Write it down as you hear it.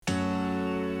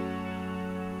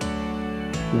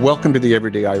Welcome to the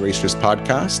Everyday iRacers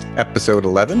podcast, episode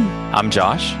 11. I'm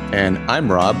Josh. And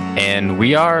I'm Rob. And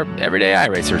we are Everyday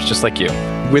iRacers, just like you.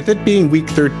 With it being week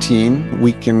 13,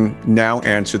 we can now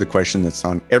answer the question that's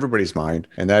on everybody's mind,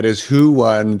 and that is who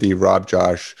won the Rob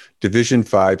Josh Division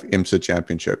 5 IMSA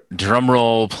Championship? Drum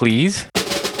roll, please.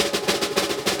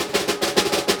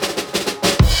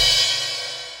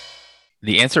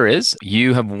 The answer is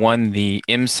you have won the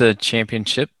IMSA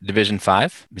Championship Division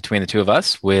 5 between the two of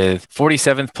us with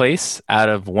 47th place out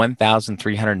of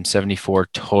 1,374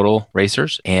 total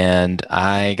racers. And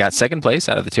I got second place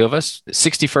out of the two of us,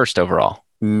 61st overall.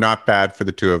 Not bad for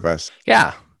the two of us.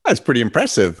 Yeah. That's pretty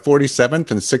impressive. 47th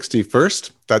and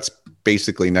 61st. That's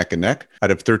basically neck and neck out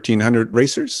of 1,300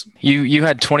 racers. You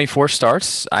had 24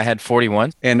 starts. I had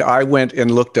 41. And I went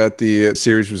and looked at the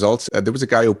series results. There was a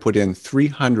guy who put in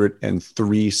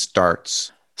 303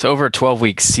 starts. So over a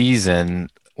 12-week season,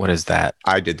 what is that?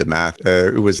 I did the math.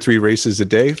 It was 3 races a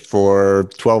day for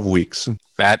 12 weeks.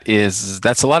 That's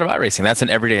a lot of iRacing. That's an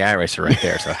everyday iRacer right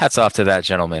there. So hats off to that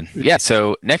gentleman. Yeah.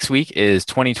 So next week is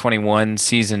 2021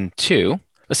 season 2.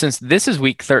 But since this is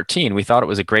week 13, we thought it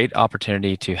was a great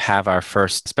opportunity to have our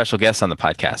first special guest on the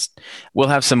podcast. We'll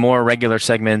have some more regular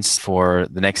segments for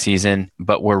the next season,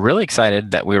 but we're really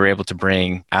excited that we were able to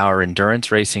bring our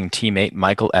endurance racing teammate,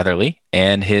 Michael Etherly,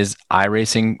 and his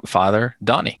iRacing father,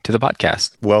 Donnie, to the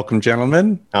podcast. Welcome,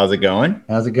 gentlemen. How's it going?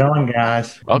 How's it going,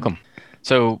 guys? Welcome.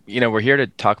 So, we're here to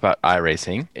talk about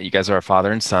iRacing. You guys are a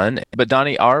father and son. But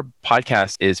Donnie, our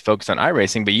podcast is focused on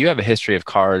iRacing, but you have a history of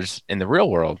cars in the real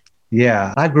world.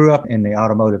 Yeah, I grew up in the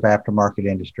automotive aftermarket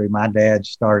industry. My dad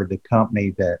started the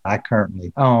company that I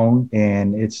currently own,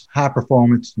 and it's high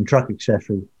performance and truck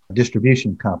accessory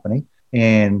distribution company.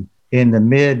 And in the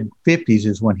mid 50s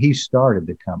is when he started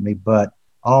the company. But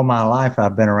all my life,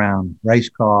 I've been around race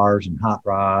cars and hot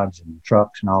rods and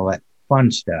trucks and all that fun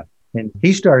stuff. And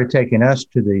he started taking us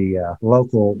to the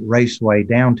local raceway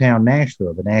downtown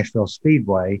Nashville, the Nashville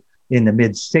Speedway, in the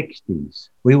mid 60s.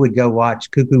 We would go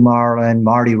watch Cuckoo Marlin,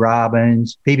 Marty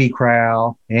Robbins, PB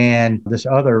Crowell, and this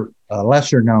other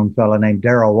lesser known fella named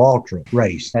Darrell Waltrip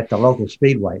race at the local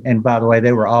speedway. And by the way,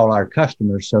 they were all our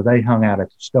customers, so they hung out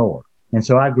at the store. And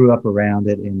so I grew up around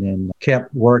it and then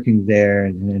kept working there.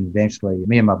 And then eventually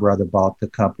me and my brother bought the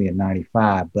company in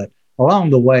 95. But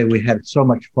along the way, we had so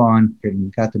much fun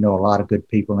and got to know a lot of good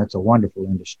people. And it's a wonderful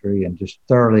industry and just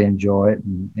thoroughly enjoy it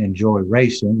and enjoy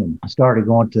racing. And I started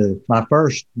going to my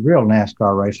first real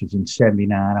NASCAR race was in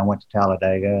 79. I went to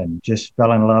Talladega and just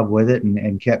fell in love with it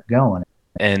and kept going.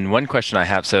 And one question I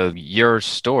have, so your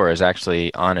store is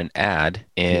actually on an ad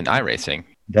in iRacing.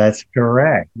 That's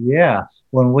correct. Yeah.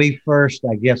 When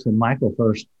Michael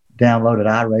first downloaded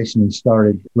iRacing and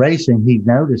started racing, he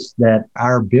noticed that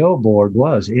our billboard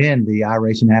was in the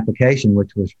iRacing application,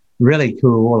 which was really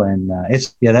cool. And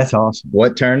that's awesome.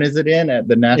 What turn is it in at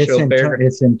the Nashville Fair?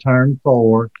 It's in turn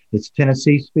 4. It's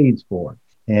Tennessee Speed Sport.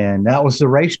 And that was the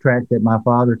racetrack that my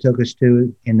father took us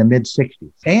to in the mid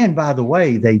 60s. And by the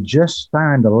way, they just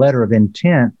signed a letter of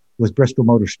intent with Bristol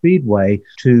Motor Speedway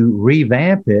to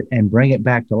revamp it and bring it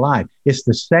back to life. It's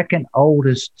the second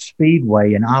oldest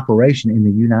speedway in operation in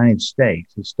the United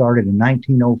States. It started in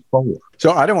 1904.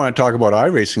 So I don't want to talk about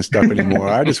iRacing stuff anymore.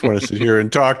 I just want to sit here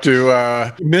and talk to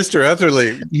Mr.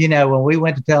 Etherly. When we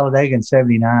went to Talladega in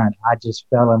 79, I just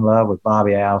fell in love with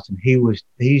Bobby Allison.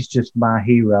 He's just my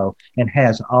hero and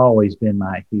has always been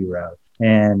my hero.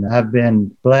 And I've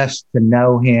been blessed to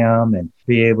know him and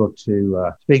be able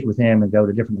to speak with him and go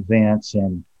to different events.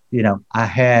 And, I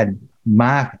had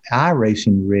my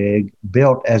iRacing rig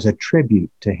built as a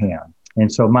tribute to him.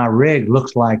 And so my rig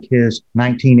looks like his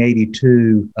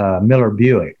 1982 Miller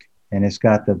Buick. And it's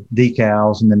got the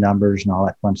decals and the numbers and all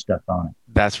that fun stuff on it.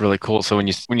 That's really cool. So when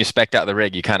you spec'd out the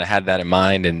rig, you kind of had that in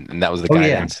mind, and that was the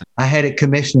guidance. Yeah. I had it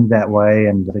commissioned that way,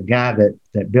 and the guy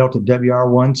that built it,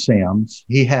 WR1 Sims,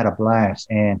 he had a blast.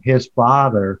 And his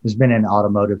father has been in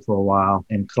automotive for a while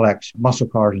and collects muscle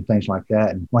cars and things like that.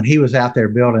 And when he was out there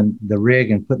building the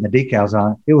rig and putting the decals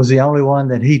on it was the only one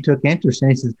that he took interest in.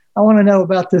 He says, I want to know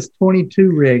about this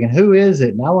 22 rig, and who is it?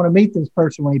 And I want to meet this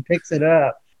person when he picks it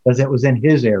up. Because it was in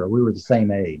his era. We were the same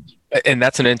age. And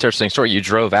that's an interesting story. You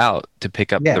drove out to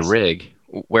pick up the rig.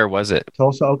 Where was it?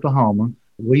 Tulsa, Oklahoma.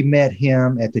 We met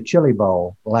him at the Chili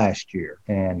Bowl last year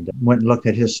and went and looked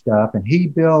at his stuff. And he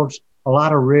builds a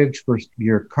lot of rigs for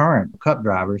your current Cup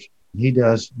drivers. He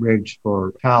does rigs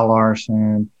for Kyle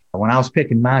Larson, When I was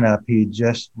picking mine up, he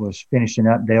just was finishing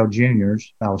up Dale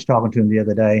Jr.'s. I was talking to him the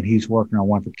other day, and he's working on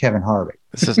one for Kevin Harvick.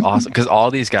 This is awesome because all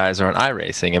these guys are on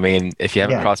iRacing. I mean, if you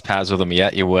haven't crossed paths with them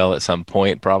yet, you will at some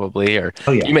point probably, or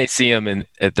you may see them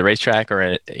at the racetrack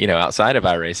or outside of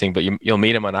iRacing, but you'll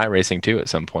meet them on iRacing too at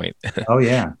some point. Oh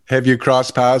yeah. Have you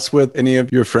crossed paths with any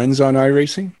of your friends on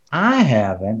iRacing? I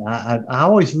haven't. I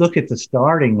always look at the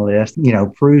starting list,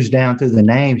 cruise down through the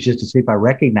names just to see if I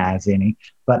recognize any,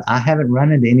 but I haven't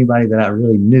run into anybody that I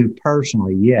really knew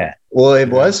personally yet. Well, it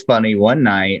was funny. One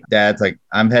night, Dad's like,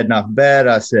 I'm heading off bed.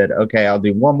 I said, okay, I'll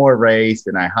do one more race.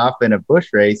 And I hop in a bush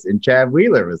race, and Chad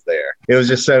Wheeler was there. It was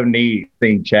just so neat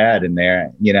seeing Chad in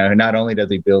there. Not only does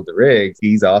he build the rigs,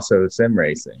 he's also sim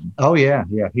racing. Oh, yeah.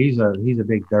 Yeah. He's a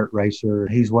big dirt racer.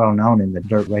 He's well known in the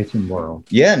dirt racing world.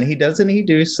 Yeah. And he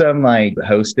do some like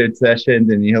hosted sessions,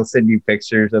 and he'll send you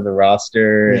pictures of the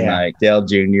roster and like Dale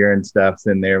Jr. and stuff's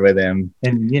in there with him.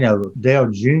 And, Dale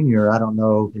Jr., I don't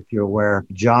know if you're aware,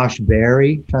 Josh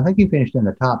Berry, I think he finished in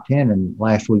the top 10 in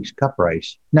last week's Cup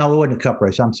race. No, it wasn't a Cup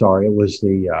race. I'm sorry. It was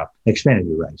the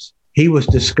Xfinity race. He was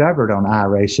discovered on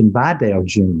iRacing by Dale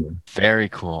Jr. Very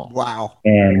cool. Wow.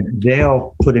 And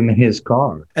Dale put him in his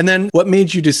car. And then what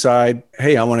made you decide,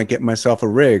 hey, I want to get myself a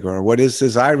rig, or what is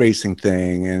this iRacing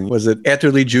thing? And was it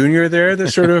Etherly Jr. there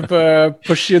that sort of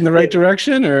pushed you in the right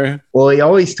direction? Or? Well, he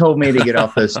always told me to get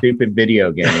off those stupid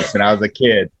video games when I was a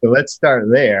kid. So let's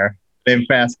start there. Then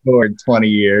fast forward 20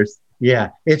 years. Yeah,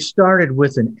 it started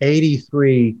with an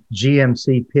 83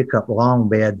 GMC pickup long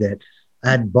bed that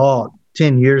I'd bought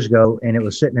 10 years ago, and it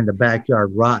was sitting in the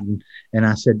backyard rotten. And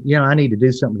I said, I need to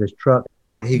do something with this truck.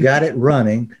 He got it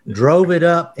running, drove it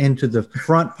up into the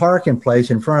front parking place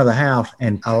in front of the house,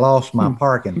 and I lost my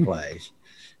parking place.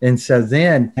 And so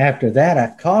then after that,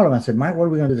 I called him. I said, Mike, what are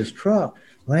we going to do with this truck?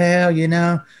 Well,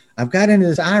 I've got into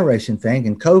this iRacing thing,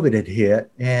 and COVID had hit,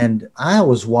 and I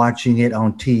was watching it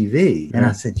on TV. And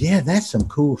I said, yeah, that's some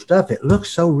cool stuff. It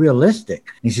looks so realistic.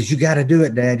 And he says, you got to do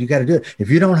it, Dad. You got to do it. If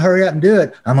you don't hurry up and do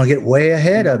it, I'm going to get way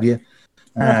ahead of you.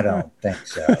 I don't think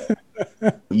so.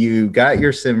 You got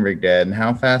your sim rig, Dad, and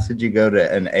how fast did you go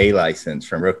to an A license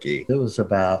from rookie? It was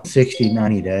about 60,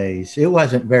 90 days. It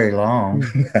wasn't very long.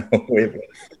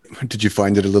 Did you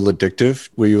find it a little addictive?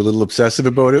 Were you a little obsessive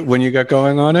about it when you got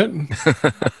going on it?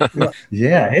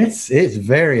 Yeah, it's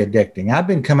very addicting. I've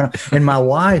been coming up, and my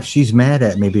wife, she's mad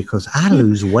at me because I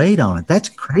lose weight on it. That's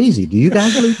crazy. Do you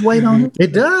guys lose weight on it?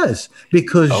 It does,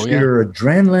 because your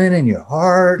adrenaline and your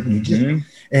heart, and you just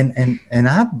and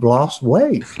I've lost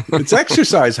weight. It's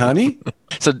exercise, honey.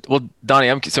 So, well, Donnie,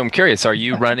 I'm curious. Are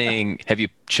you running? Have you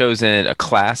chosen a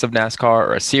class of NASCAR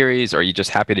or a series, or are you just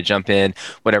happy to jump in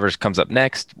whatever comes up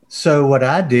next? So what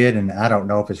I did, and I don't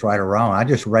know if it's right or wrong, I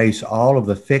just race all of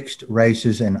the fixed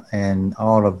races and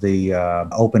all of the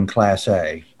open Class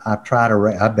A.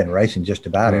 I've been racing just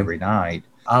about every night.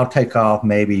 I'll take off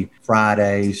maybe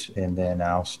Fridays, and then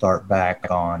I'll start back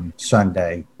on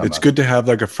Sunday. It's good to have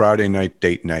like a Friday night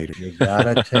date night. You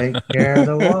gotta take care of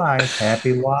the wife.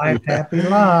 Happy wife, happy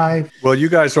life. Well, you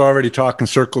guys are already talking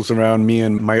circles around me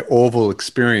and my oval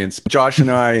experience. Josh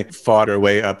and I fought our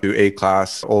way up to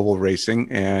A-class oval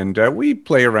racing, and we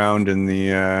play around in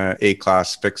the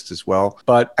A-class fixed as well.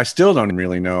 But I still don't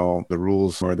really know the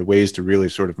rules or the ways to really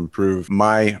sort of improve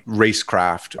my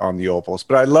racecraft on the ovals.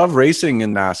 But I love racing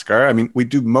in NASCAR. I mean, we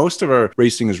do most of our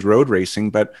racing is road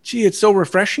racing, but gee, it's so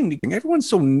refreshing. Everyone's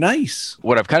so nice.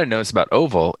 What I've kind of noticed about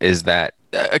oval is that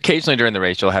occasionally during the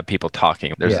race, you'll have people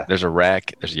talking. There's a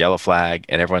wreck, there's a yellow flag,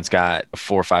 and everyone's got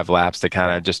 4 or 5 laps to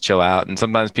kind of just chill out. And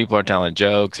sometimes people are telling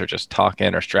jokes or just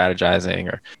talking or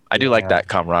strategizing. Or I do like that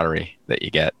camaraderie that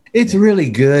you get. It's really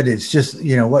good. It's just,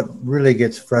 what really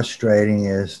gets frustrating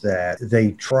is that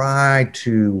they try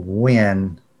to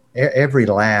win. Every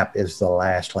lap is the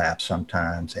last lap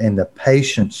sometimes, and the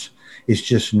patience is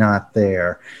just not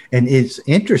there. And it's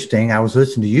interesting. I was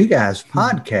listening to you guys'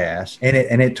 podcast,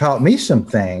 and it taught me some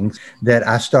things that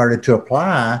I started to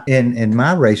apply in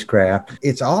my racecraft.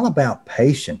 It's all about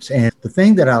patience. And the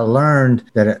thing that I learned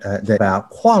that about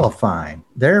qualifying,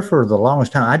 there for the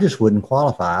longest time, I just wouldn't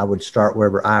qualify. I would start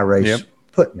wherever I race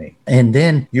put me. And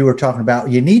then you were talking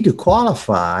about you need to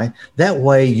qualify. That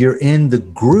way you're in the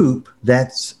group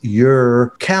that's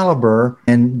your caliber.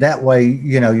 And that way,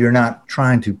 you're not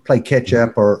trying to play catch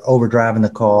up or overdriving the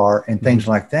car and things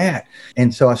like that.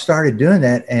 And so I started doing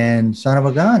that, and son of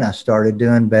a gun, I started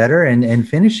doing better and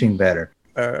finishing better.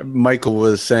 Michael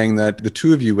was saying that the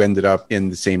two of you ended up in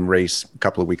the same race a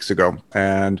couple of weeks ago.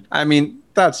 And I mean,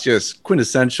 that's just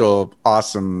quintessential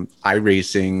awesome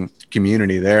iRacing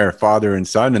community there, father and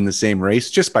son in the same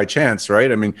race, just by chance, right?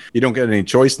 I mean, you don't get any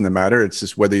choice in the matter. It's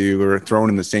just whether you were thrown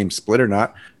in the same split or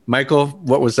not. Michael,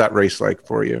 what was that race like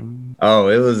for you? Oh,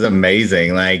 it was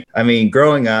amazing. Like, I mean,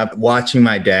 growing up, watching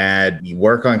my dad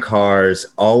work on cars,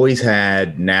 always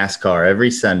had NASCAR every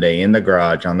Sunday in the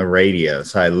garage on the radio.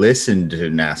 So I listened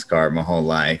to NASCAR my whole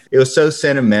life. It was so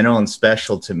sentimental and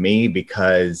special to me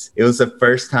because it was the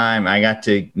first time I got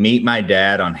to meet my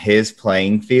dad on his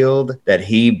playing field that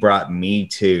he brought me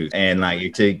to, and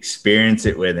like to experience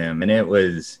it with him. And it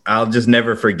was, I'll just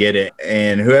never forget it.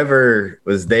 And whoever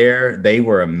was there, they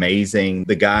were amazing.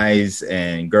 The guys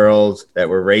and girls that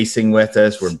were racing with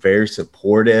us were very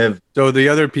supportive. So the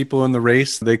other people in the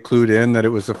race, they clued in that it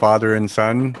was a father and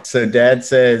son. So Dad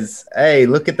says, "Hey,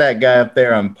 look at that guy up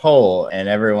there on pole." And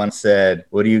everyone said,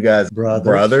 "What are you guys,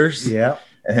 brothers?" Yeah.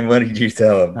 And what did you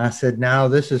tell them? I said, "No,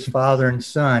 this is father and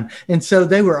son." And so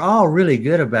they were all really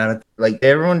good about it. Like,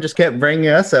 everyone just kept bringing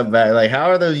us up back. Like,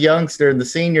 how are those youngster and the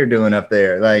senior doing up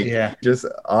there? Like, just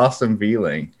awesome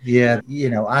feeling. Yeah. You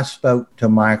know, I spoke to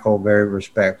Michael very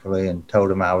respectfully and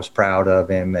told him I was proud of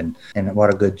him and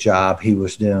what a good job he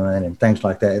was doing and things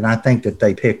like that. And I think that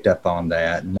they picked up on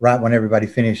that. And right when everybody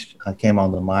finished, I came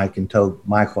on the mic and told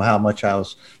Michael how much I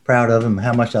was proud of him,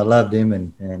 how much I loved him.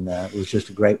 And it was just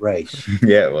a great race.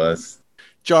 Yeah, it was.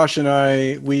 Josh and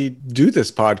I, we do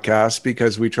this podcast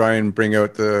because we try and bring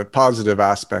out the positive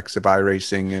aspects of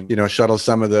iRacing and, you know, shuttle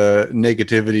some of the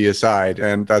negativity aside.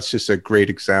 And that's just a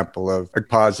great example of a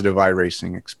positive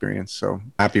iRacing experience. So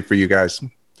happy for you guys.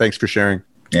 Thanks for sharing.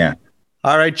 Yeah.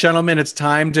 All right, gentlemen, it's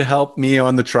time to help me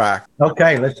on the track.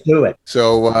 Okay, let's do it.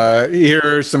 So here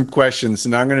are some questions,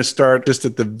 and I'm going to start just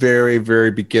at the very, very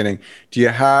beginning. Do you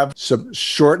have some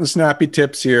short and snappy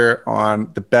tips here on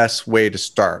the best way to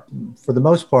start? For the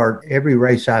most part, every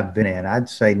race I've been in, I'd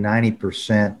say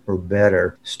 90% or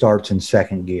better starts in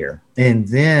second gear. And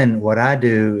then what I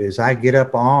do is I get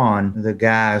up on the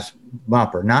guy's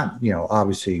bumper, not, you know,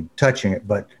 obviously touching it,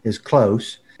 but as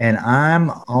close. And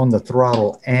I'm on the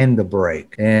throttle and the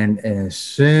brake. And as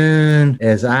soon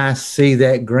as I see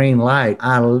that green light,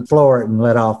 I floor it and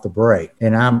let off the brake.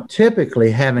 And I'm typically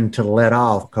having to let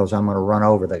off because I'm going to run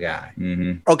over the guy.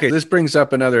 Mm-hmm. Okay, this brings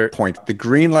up another point. The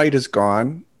green light is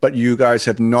gone, but you guys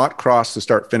have not crossed the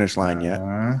start-finish line yet.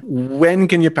 When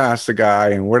can you pass the guy,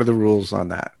 and what are the rules on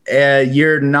that?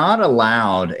 You're not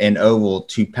allowed in oval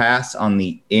to pass on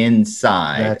the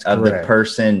inside of the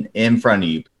person in front of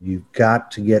you. You've got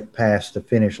to get past the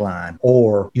finish line,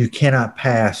 or you cannot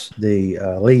pass the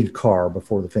lead car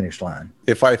before the finish line.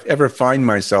 If I ever find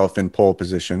myself in pole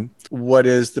position, what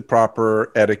is the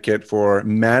proper etiquette for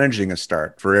managing a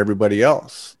start for everybody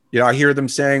else? You know, I hear them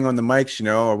saying on the mics, you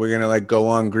know, are we going to like go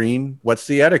on green? What's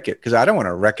the etiquette? Because I don't want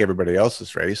to wreck everybody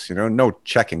else's race, you know, no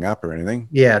checking up or anything.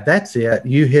 Yeah, that's it.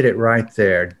 You hit it right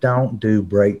there. Don't do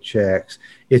brake checks.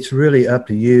 It's really up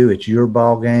to you. It's your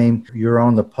ball game. You're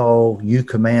on the pole. You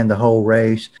command the whole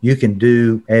race. You can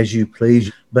do as you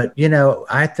please. But, you know,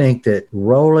 I think that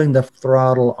rolling the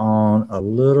throttle on a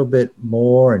little bit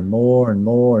more and more and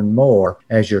more and more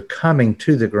as you're coming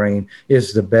to the green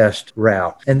is the best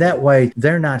route. And that way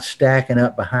they're not stacking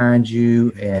up behind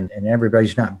you and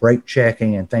everybody's not brake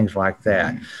checking and things like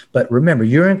that. Mm-hmm. But remember,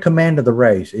 you're in command of the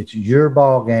race. It's your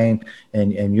ball game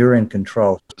and you're in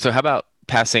control. So how about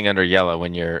passing under yellow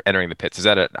when you're entering the pits? Is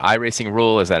that an iRacing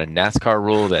rule? Is that a NASCAR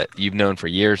rule that you've known for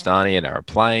years, Donnie, and are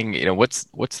applying? You know, what's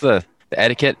the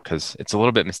etiquette? Because it's a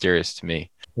little bit mysterious to me.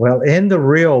 Well, in the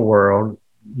real world,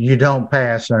 you don't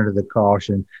pass under the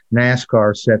caution.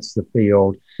 NASCAR sets the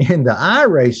field. In the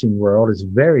iRacing world, it's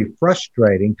very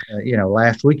frustrating.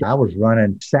 Last week I was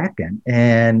running second,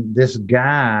 and this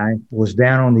guy was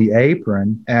down on the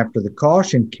apron after the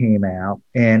caution came out,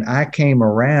 and I came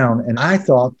around, and I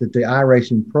thought that the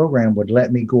iRacing program would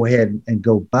let me go ahead and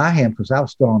go by him because I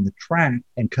was still on the track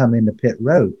and come into pit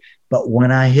road. But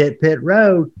when I hit pit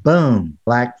road, boom,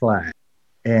 black flag.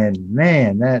 And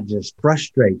man, that just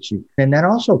frustrates you. And that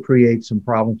also creates some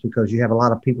problems because you have a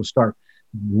lot of people start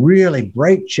really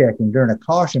brake checking during a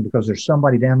caution because there's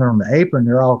somebody down there on the apron.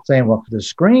 They're all saying, well, the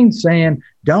screen's saying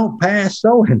don't pass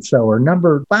so-and-so or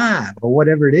number 5 or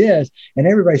whatever it is. And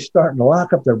everybody's starting to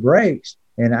lock up their brakes.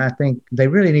 And I think they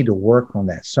really need to work on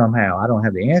that somehow. I don't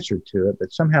have the answer to it,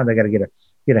 but somehow they got to get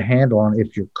a handle on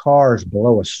if your car is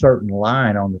below a certain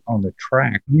line on the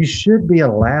track. You should be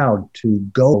allowed to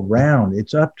go around.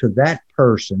 It's up to that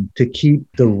person to keep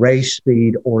the race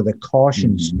speed or the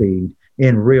caution speed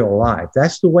in real life.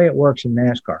 That's the way it works in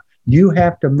NASCAR. You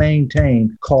have to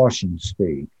maintain caution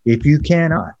speed. If you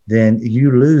cannot, then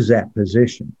you lose that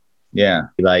position. Yeah.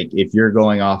 Like if you're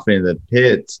going off into the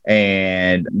pits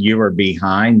and you were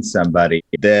behind somebody,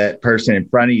 that person in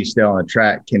front of you still on the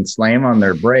track can slam on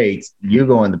their brakes. You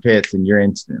go in the pits and you're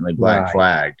instantly black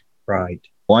flagged. Right.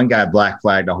 One guy black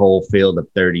flagged a whole field of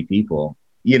 30 people.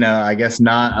 I guess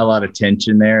not a lot of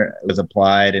tension there was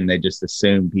applied, and they just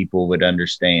assumed people would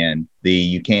understand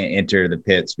you can't enter the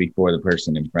pits before the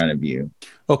person in front of you.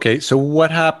 Okay, so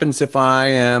what happens if I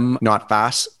am not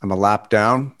fast? I'm a lap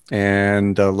down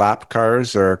and the lap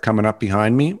cars are coming up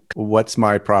behind me. What's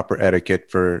my proper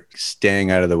etiquette for staying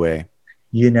out of the way?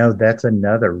 That's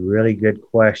another really good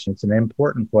question. It's an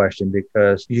important question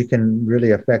because you can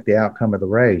really affect the outcome of the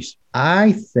race.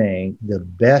 I think the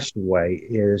best way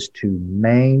is to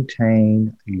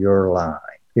maintain your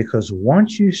line. Because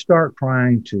once you start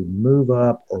trying to move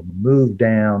up or move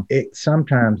down, it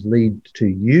sometimes leads to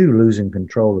you losing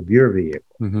control of your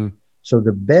vehicle. Mm-hmm. So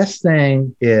the best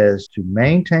thing is to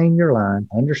maintain your line.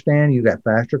 Understand you got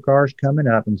faster cars coming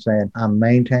up and saying, I'm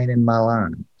maintaining my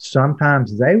line.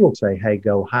 Sometimes they will say, hey,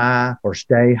 go high or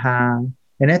stay high.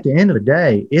 And at the end of the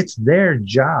day, it's their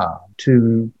job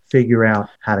to figure out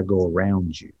how to go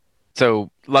around you. So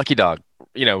Lucky Dog,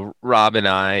 Rob and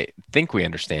I think we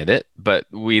understand it, but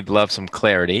we'd love some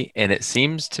clarity. And it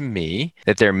seems to me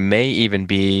that there may even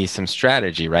be some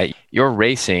strategy, right? You're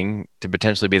racing to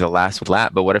potentially be the last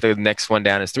lap, but what if the next one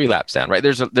down is 3 laps down, right?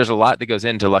 There's a lot that goes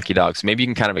into Lucky Dog. So maybe you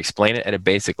can kind of explain it at a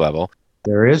basic level.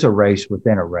 There is a race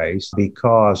within a race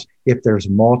because if there's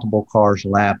multiple cars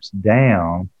laps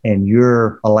down and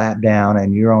you're a lap down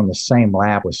and you're on the same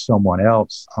lap with someone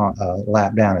else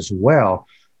lap down as well,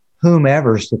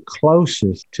 whomever's the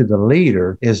closest to the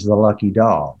leader is the lucky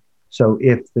dog. So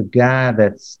if the guy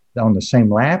that's on the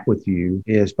same lap with you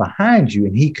is behind you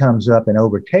and he comes up and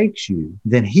overtakes you,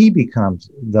 then he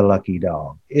becomes the lucky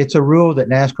dog. It's a rule that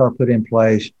NASCAR put in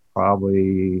place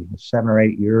probably 7 or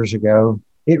 8 years ago.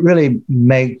 It really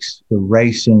makes the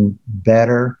racing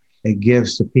better. It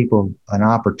gives the people an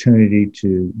opportunity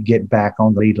to get back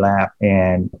on the lead lap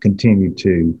and continue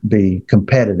to be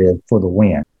competitive for the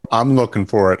win. I'm looking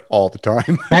for it all the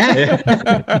time.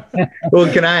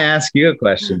 Well, can I ask you a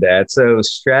question, Dad? So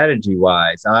strategy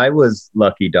wise, I was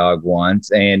lucky dog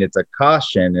once and it's a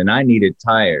caution and I needed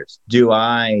tires. Do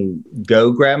I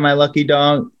go grab my lucky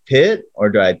dog pit or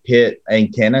do I pit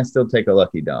and can I still take a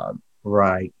lucky dog?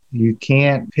 Right. You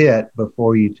can't pit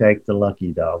before you take the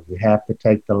lucky dog. You have to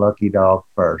take the lucky dog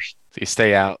first. So you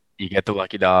stay out, you get the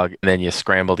lucky dog, and then you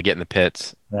scramble to get in the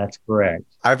pits. That's correct.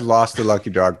 I've lost the lucky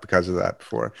dog because of that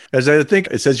before. As I think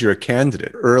it says you're a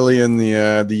candidate early in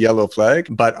the yellow flag,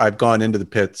 but I've gone into the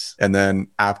pits and then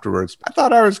afterwards, I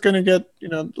thought I was going to get,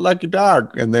 lucky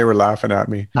dog. And they were laughing at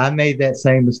me. I made that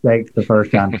same mistake the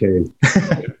first time too.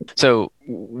 So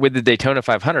with the Daytona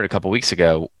 500 a couple weeks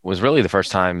ago was really the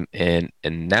first time in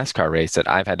NASCAR race that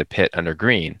I've had to pit under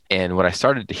green. And what I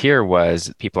started to hear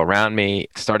was people around me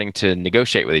starting to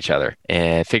negotiate with each other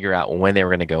and figure out when they were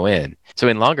going to go in. So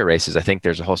in longer races, I think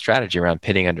there's a whole strategy around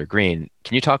pitting under green.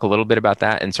 Can you talk a little bit about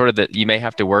that and sort of that you may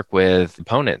have to work with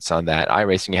opponents on that?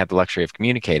 iRacing, you have the luxury of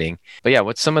communicating. But yeah,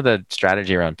 what's some of the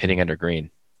strategy around pitting under green?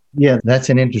 Yeah, that's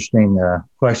an interesting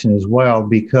question as well,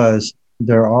 because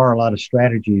there are a lot of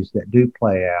strategies that do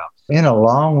play out. In a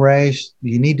long race,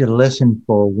 you need to listen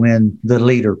for when the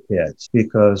leader pits,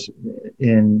 because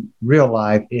in real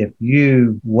life, if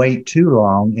you wait too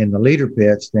long in the leader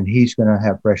pits, then he's going to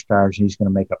have fresh tires and he's going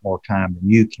to make up more time than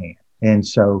you can. And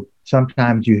so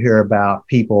sometimes you hear about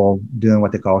people doing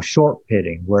what they call short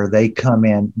pitting, where they come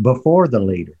in before the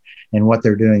leader. And what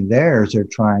they're doing there is they're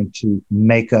trying to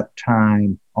make up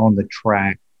time on the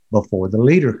track before the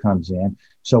leader comes in.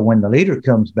 So when the leader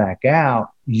comes back out,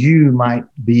 you might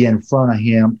be in front of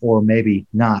him or maybe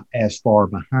not as far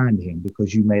behind him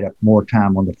because you made up more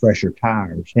time on the fresher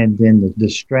tires. And then the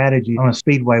strategy on a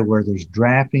speedway where there's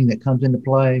drafting that comes into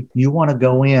play, you want to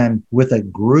go in with a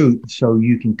group so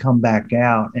you can come back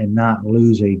out and not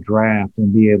lose a draft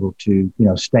and be able to,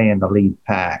 stay in the lead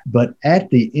pack. But at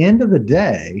the end of the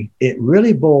day, it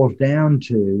really boils down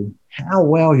to how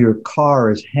well your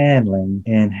car is handling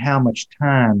and how much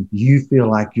time you feel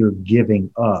like you're giving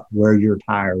up where your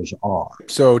tires are.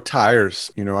 So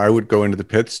tires, I would go into the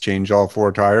pits, change all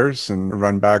 4 tires and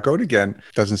run back out again.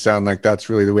 Doesn't sound like that's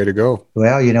really the way to go.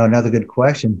 Well, another good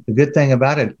question. The good thing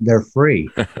about it, they're free.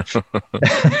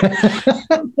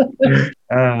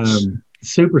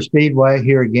 Super speedway,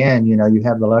 here again, you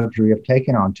have the luxury of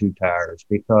taking on 2 tires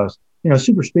because,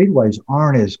 super speedways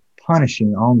aren't as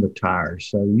punishing on the tires.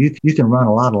 So you can run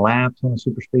a lot of laps on a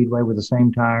super speedway with the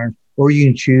same tires, or you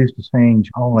can choose to change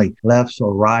only lefts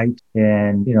or rights.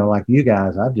 And, like you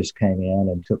guys, I just came in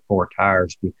and took 4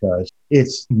 tires because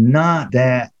it's not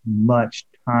that much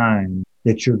time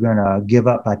that you're going to give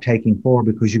up by taking 4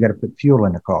 because you got to put fuel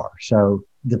in the car. So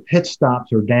the pit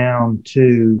stops are down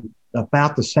to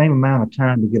about the same amount of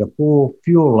time to get a full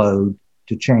fuel load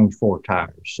to change 4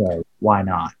 tires. So why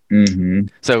not? Mm-hmm.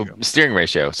 So steering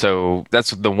ratio. So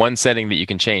that's the one setting that you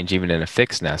can change even in a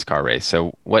fixed NASCAR race.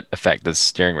 So what effect does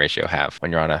steering ratio have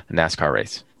when you're on a NASCAR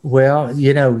race? Well,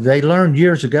 they learned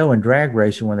years ago in drag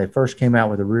racing when they first came out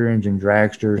with the rear engine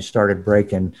dragster, started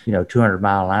breaking, 200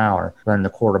 mile an hour, running the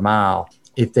quarter mile.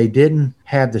 If they didn't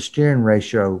have the steering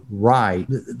ratio right,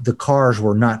 the cars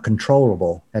were not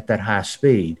controllable at that high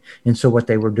speed. And so what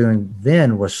they were doing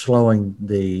then was slowing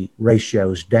the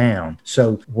ratios down.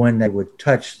 So when they would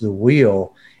touch the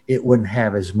wheel, it wouldn't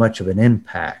have as much of an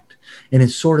impact. And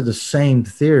it's sort of the same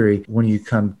theory when you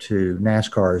come to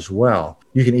NASCAR as well.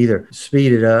 You can either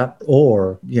speed it up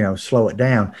or, slow it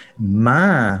down.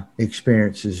 My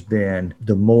experience has been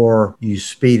the more you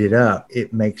speed it up,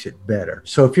 it makes it better.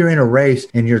 So if you're in a race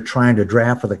and you're trying to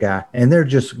draft with a guy and they're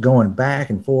just going back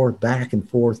and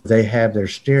forth, they have their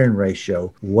steering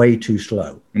ratio way too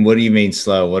slow. And what do you mean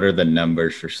slow? What are the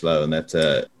numbers for slow? And that's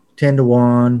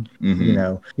 10-1,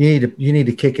 you need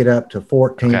to kick it up to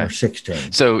 14 or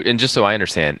 16. So, and just so I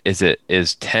understand,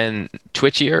 is 10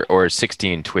 twitchier or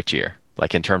 16 twitchier?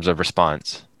 Like in terms of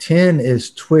response? 10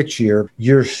 is twitchier.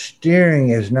 Your steering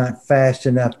is not fast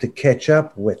enough to catch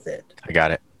up with it. I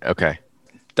got it. Okay.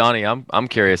 Donnie, I'm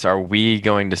curious, are we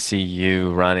going to see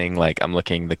you running, like I'm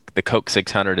looking, the Coke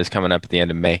 600 is coming up at the end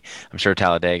of May. I'm sure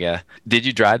Talladega. Did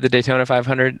you drive the Daytona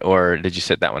 500 or did you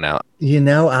sit that one out?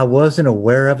 I wasn't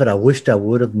aware of it. I wished I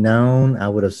would have known. I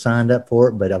would have signed up for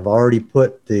it, but I've already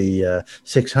put the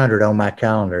 600 on my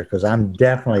calendar because I'm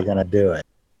definitely going to do it.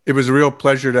 It was a real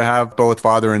pleasure to have both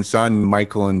father and son,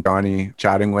 Michael and Donnie,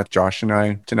 chatting with Josh and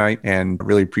I tonight, and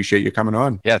really appreciate you coming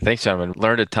on. Yeah, thanks, gentlemen.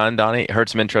 Learned a ton, Donnie. Heard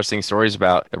some interesting stories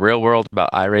about the real world,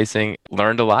 about iRacing.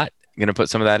 Learned a lot. Going to put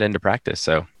some of that into practice.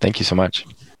 So thank you so much.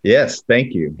 Yes,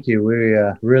 thank you. Thank you. We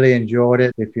really enjoyed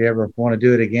it. If you ever want to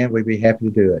do it again, we'd be happy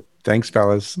to do it. Thanks,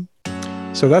 fellas.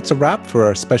 So that's a wrap for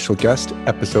our special guest,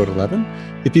 episode 11.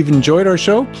 If you've enjoyed our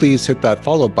show, please hit that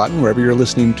follow button wherever you're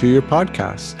listening to your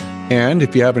podcasts. And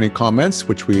if you have any comments,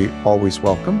 which we always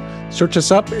welcome, search us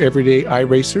up, Everyday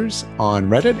iRacers, on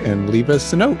Reddit and leave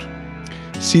us a note.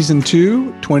 Season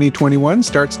 2, 2021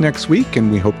 starts next week,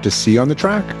 and we hope to see you on the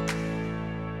track.